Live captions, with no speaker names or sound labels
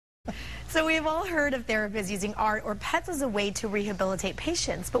So we've all heard of therapists using art or pets as a way to rehabilitate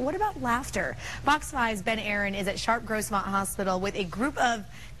patients, but what about laughter? Fox 5's Ben Aaron is at Sharp Grossmont Hospital with a group of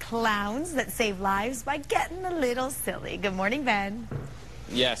clowns that save lives by getting a little silly. Good morning, Ben.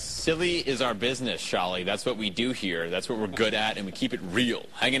 Yes, silly is our business, Shali. That's what we do here. That's what we're good at, and we keep it real.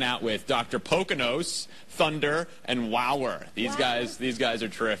 Hanging out with Dr. POKANOSE, Thunder, and Wower. These guys are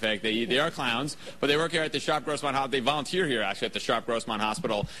terrific. They are clowns, but they work here at the Sharp Grossmont Hospital. They volunteer here, actually, at the Sharp Grossmont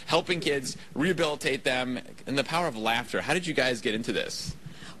Hospital, helping kids rehabilitate them and the power of laughter. How did you guys get into this?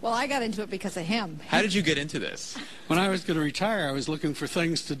 Well, I got into it because of him. How did you get into this? When I was going to retire, I was looking for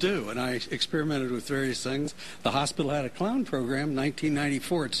things to do, and I experimented with various things. The hospital had a clown program.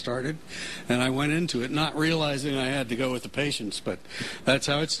 1994 it started, and I went into it not realizing I had to go with the patients, but that's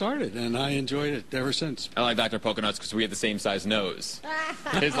how it started, and I enjoyed it ever since. I like Dr. POKANOSE because we have the same size nose.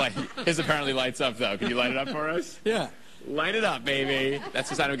 His apparently lights up, though. Can you light it up for us? Yeah. Light it up, baby. That's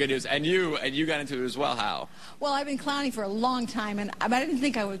the sign of good news. And you got into it as well. How? Well, I've been clowning for a long time, and I didn't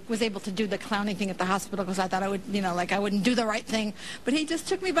think I was able to do the clowning thing at the hospital because I thought I would, I wouldn't do the right thing. But he just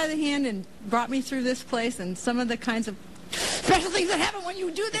took me by the hand and brought me through this place, and some of the kinds of special things that happen when you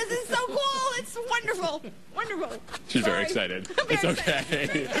do this is so cool. It's wonderful. Wonderful. She's very excited. It's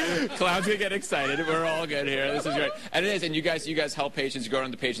okay. Clowns can get excited. We're all good here. This is great. And it is. And you guys help patients. You go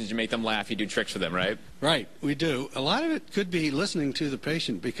around the patients. You make them laugh. You do tricks for them, right? Right. We do. A lot of it could be listening to the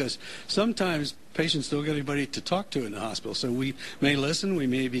patient because sometimes patients don't get anybody to talk to in the hospital. So we may listen. We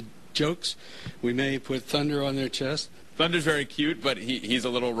may be jokes. We may put Thunder on their chest. Thunder's very cute, but he's a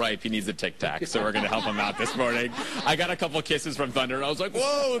little ripe. He needs a Tic Tac, so we're going to help him out this morning. I got a couple kisses from Thunder, and I was like,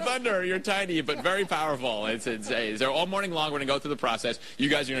 whoa, Thunder, you're tiny, but very powerful. They're all morning long. We're going to go through the process. You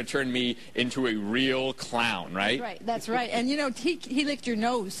guys are going to turn me into a real clown, right? That's right. And, he licked your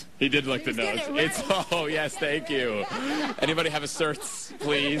nose. He did lick the nose. Right. Oh, yes, thank you. Anybody have a certs,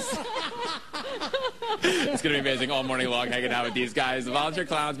 please? It's going to be amazing all morning long hanging out with these guys, the volunteer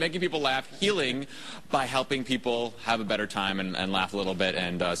clowns, making people laugh, healing by helping people have a better time and laugh a little bit,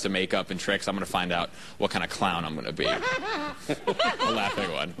 and some makeup and tricks. I'm going to find out what kind of clown I'm going to be. A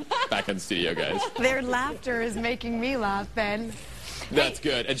laughing one. Back in the studio, guys. Their laughter is making me laugh, Ben. That's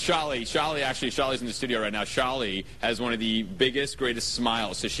good. And Shali's in the studio right now. Shali has one of the biggest, greatest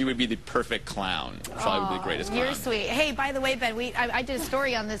smiles, so she would be the perfect clown. Shali would be the greatest clown. You're sweet. Hey, by the way, Ben, I did a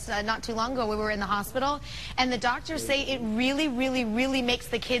story on this not too long ago. We were in the hospital, and the doctors say it really, really, really makes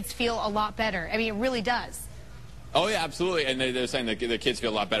the kids feel a lot better. I mean, it really does. Oh, yeah, absolutely. And they're saying that the kids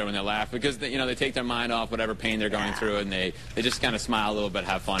feel a lot better when they laugh because, they take their mind off whatever pain they're going through, and they just kind of smile a little bit,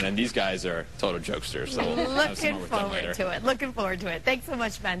 have fun. And these guys are total jokesters. So Looking forward to it. Looking forward to it. Thanks so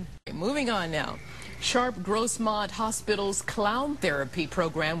much, Ben. Moving on now. Sharp Grossmont Hospital's clown therapy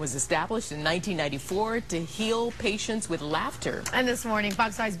program was established in 1994 to heal patients with laughter. And this morning,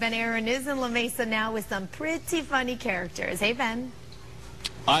 Fox 5's Ben Aaron is in La Mesa now with some pretty funny characters. Hey, Ben.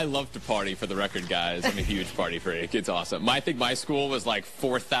 I love to party, for the record, guys. I'm a huge party freak. It's awesome. I think my school was like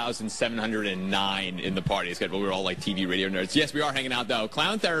 4,709 in the party schedule. We were all like TV, radio nerds. Yes, we are hanging out, though.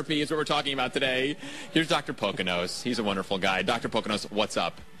 Clown therapy is what we're talking about today. Here's Dr. POKANOSE. He's a wonderful guy. Dr. POKANOSE, what's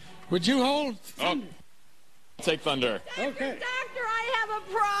up? Would you hold? Oh, take Thunder. Okay. Doctor, I have a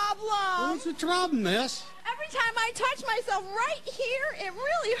problem. What's the problem, miss? Every time I touch myself right here, it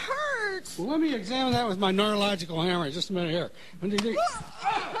really hurts. Well, let me examine that with my neurological hammer. Just a minute here. Did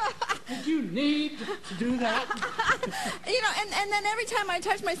you need to do that? And then every time I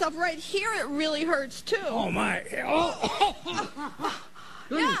touch myself right here, it really hurts, too. Oh, my. Oh.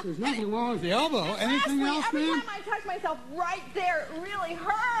 Goodness, there's nothing wrong with the elbow. Anything else, every man? time I touch myself right there, it really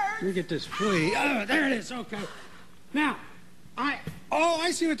hurts. Let me get this flea. Oh, there it is. Okay. Now, I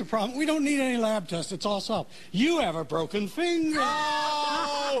see what the problem. We don't need any lab tests. It's all solved. You have a broken finger.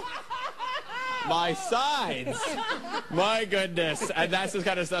 Oh! My sides. My goodness. And that's the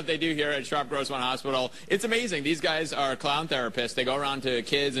kind of stuff they do here at Sharp Grossmont Hospital. It's amazing. These guys are clown therapists. They go around to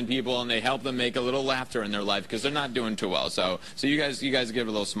kids and people, and they help them make a little laughter in their life because they're not doing too well. So you guys give it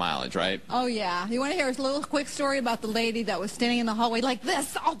a little smileage, right? Oh, yeah. You want to hear a little quick story about the lady that was standing in the hallway like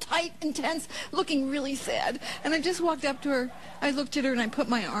this, all tight and tense, looking really sad. And I just walked up to her. I looked at her, and I put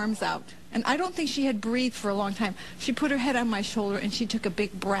my arms out. And I don't think she had breathed for a long time. She put her head on my shoulder, and she took a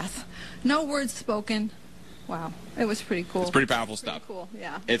big breath. No words spoken, Wow. It was pretty cool. It's pretty powerful stuff. Cool,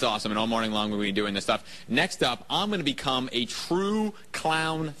 yeah. It's awesome, and all morning long we'll be doing this stuff. Next up, I'm going to become a true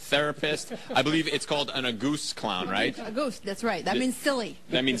clown therapist. I believe it's called an Auguste clown, right? Auguste, that's right. That means silly.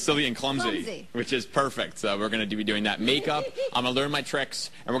 That means silly and clumsy, which is perfect. So we're going to be doing that. Makeup, I'm going to learn my tricks,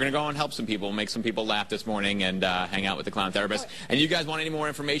 and we're going to go and help some people, make some people laugh this morning, and hang out with the clown therapist. And you guys want any more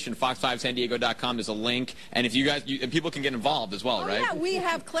information, fox5sandiego.com. There's a link, and if you guys, people can get involved as well, right? Yeah, we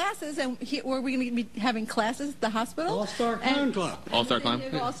have classes, and we're going to be having classes at the hospital. All-Star Clown Club. All-Star Clown?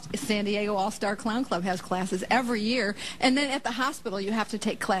 San Diego All-Star Clown Club has classes every year. And then at the hospital, you have to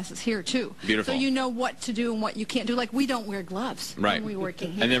take classes here, too. Beautiful. So you know what to do and what you can't do. Like, we don't wear gloves when we work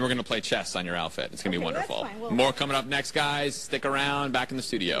in here. And then we're going to play chess on your outfit. It's going to be wonderful. More coming up next, guys. Stick around. Back in the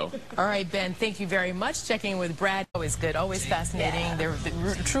studio. All right, Ben, thank you very much. Checking in with Brad. Always good. Always fascinating. Yeah.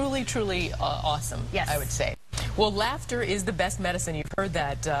 They're truly, truly awesome, yes. I would say. Well, laughter is the best medicine. You've heard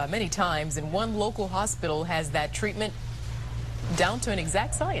that many times, and one local hospital has that treatment down to an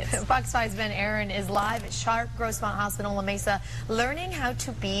exact science. Fox 5's Ben Aaron is live at Sharp Grossmont Hospital in La Mesa, learning how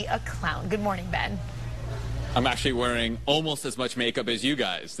to be a clown. Good morning, Ben. I'm actually wearing almost as much makeup as you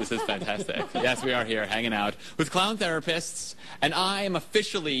guys. This is fantastic. Yes, we are here hanging out with clown therapists, and I am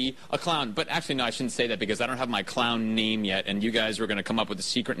officially a clown. But actually, no, I shouldn't say that because I don't have my clown name yet, and you guys were going to come up with a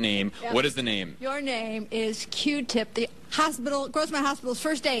secret name. Yep. What is the name? Your name is Q-Tip, the Grossmont Hospital's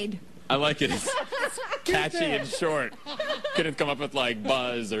first aid. I like it. It's catchy and short. Couldn't come up with like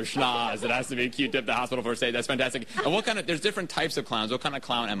Buzz or Schnoz. It has to be Q-Tip, the hospital first aid. That's fantastic. And what kind of, there's different types of clowns. What kind of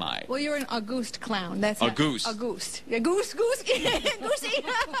clown am I? Well, you're an Auguste clown. That's Auguste. Auguste. Yeah, goose. Goosey.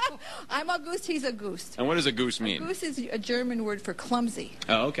 I'm Auguste, he's Auguste. And what does Auguste mean? Auguste is a German word for clumsy.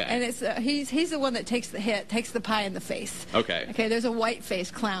 Oh, okay. And it's he's the one that takes the hit, takes the pie in the face. Okay. Okay, there's a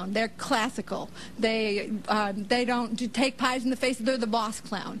white-faced clown. They're classical. They don't take pies in the face. They're the boss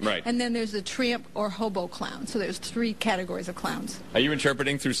clown. Right. And then there's the tramp or hobo clown. So there's 3 categories of clowns. Are you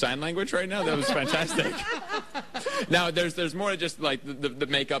interpreting through sign language right now? That was fantastic. Now, there's more just like the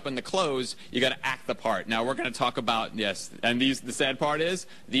makeup and the clothes. You got to act the part. Now, we're going to talk about, yes, and the sad part is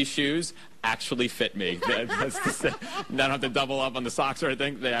these shoes actually fit me. I don't have to double up on the socks or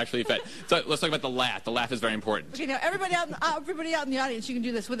anything. They actually fit. So let's talk about the laugh. The laugh is very important. Okay, now everybody out in the audience, you can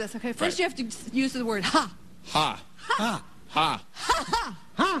do this with us. Okay, first you have to use the word ha. Ha. Ha. Ha. Ha.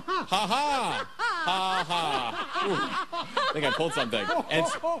 Ha. Ha ha. Ha ha. I think I pulled something.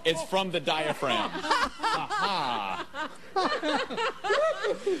 It's from the diaphragm. Ha ha.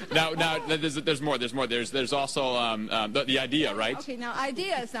 Now there's more. There's also the idea, right? Okay, now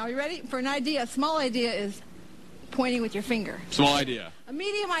ideas. Now, are you ready? For an idea, a small idea is pointing with your finger. Small idea. A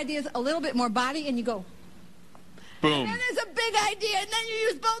medium idea is a little bit more body, and you go. Boom. And then there's a big idea, and then you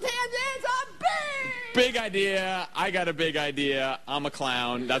use both hands, and it's a big idea. I got a big idea. I'm a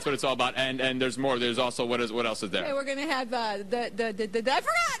clown. That's what it's all about. And there's more. There's also what else is there? Okay, we're gonna have I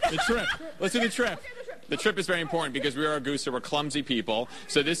forgot. The trip. Let's do the trip. Okay, the trip. The trip is very important because we are Auguste, so we're clumsy people.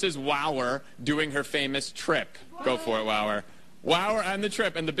 So this is Wower doing her famous trip. Go for it, Wower. Wower and the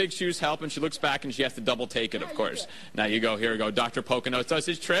trip, and the big shoes help, and she looks back and she has to double take it, of course. Now you go, here we go. Dr. Pokanose does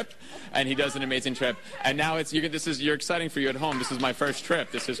his trip, and he does an amazing trip. And now you're exciting for you at home. This is my first trip.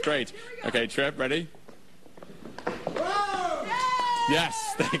 This is great. Okay, trip, ready?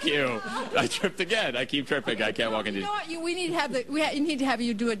 Yes, thank you. I tripped again. I keep tripping. I can't walk into. You know what? We need to have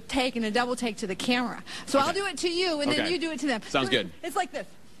you do a take and a double take to the camera. So okay. I'll do it to you, and then you do it to them. Sounds good. It's like this.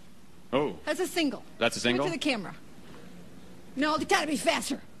 Oh. That's a single. That's a single? Do it to the camera. No, it's got to be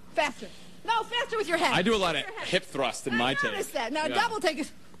faster. Faster. No, faster with your head. I do a lot of hip thrust in my take. I noticed that. Now, double take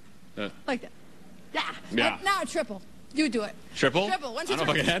is like that. Yeah. Now a triple. You do it. Triple? Triple. I don't know if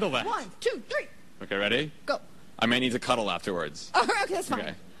I can handle that. 1, 2, 3. Okay, ready? Go. I may need to cuddle afterwards. Oh, okay, that's fine.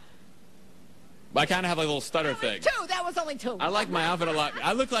 Okay. But I kind of have like a little stutter thing. 2. That was only 2. I like my outfit a lot.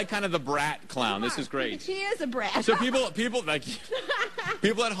 I look like kind of the brat clown. This is great. She is a brat. So people like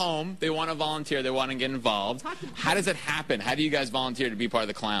people at home, they want to volunteer. They want to get involved. How does it happen? How do you guys volunteer to be part of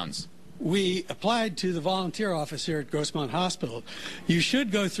the clowns? We applied to the volunteer office here at Grossmont Hospital. You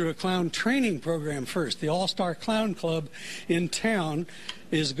should go through a clown training program first. The All-Star Clown Club in town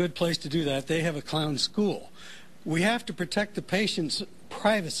is a good place to do that. They have a clown school. We have to protect the patient's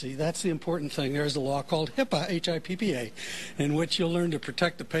privacy. That's the important thing. There's a law called HIPAA, H-I-P-P-A, in which you'll learn to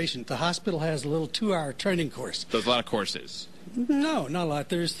protect the patient. The hospital has a little 2-hour training course. There's a lot of courses. No, not a lot.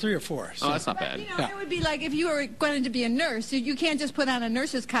 There's 3 or 4. So. Oh, that's not bad. You know, it would be like if you were going to be a nurse. You can't just put on a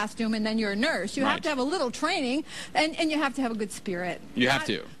nurse's costume and then you're a nurse. You have to have a little training, and you have to have a good spirit. You have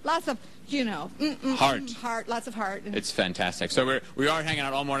to. Lots of you know, heart, lots of heart. It's fantastic. So we are hanging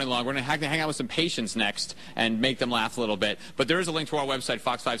out all morning long. We're going to hang out with some patients next and make them laugh a little bit. But there is a link to our website,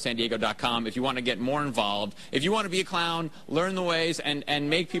 fox5sandiego.com, if you want to get more involved. If you want to be a clown, learn the ways and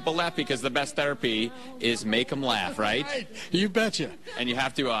make people laugh, because the best therapy is make them laugh, right? You betcha. And you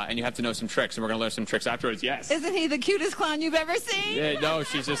have to know some tricks, and we're going to learn some tricks afterwards. Yes. Isn't he the cutest clown you've ever seen? Yeah, no,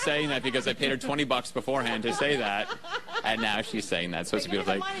 she's just saying that because I paid her $20 beforehand to say that, and now she's saying that. So it's a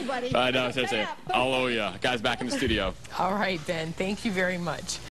beautiful thing. Money, buddy. I know, seriously. Hallelujah. Guys, back in the studio. All right, Ben. Thank you very much.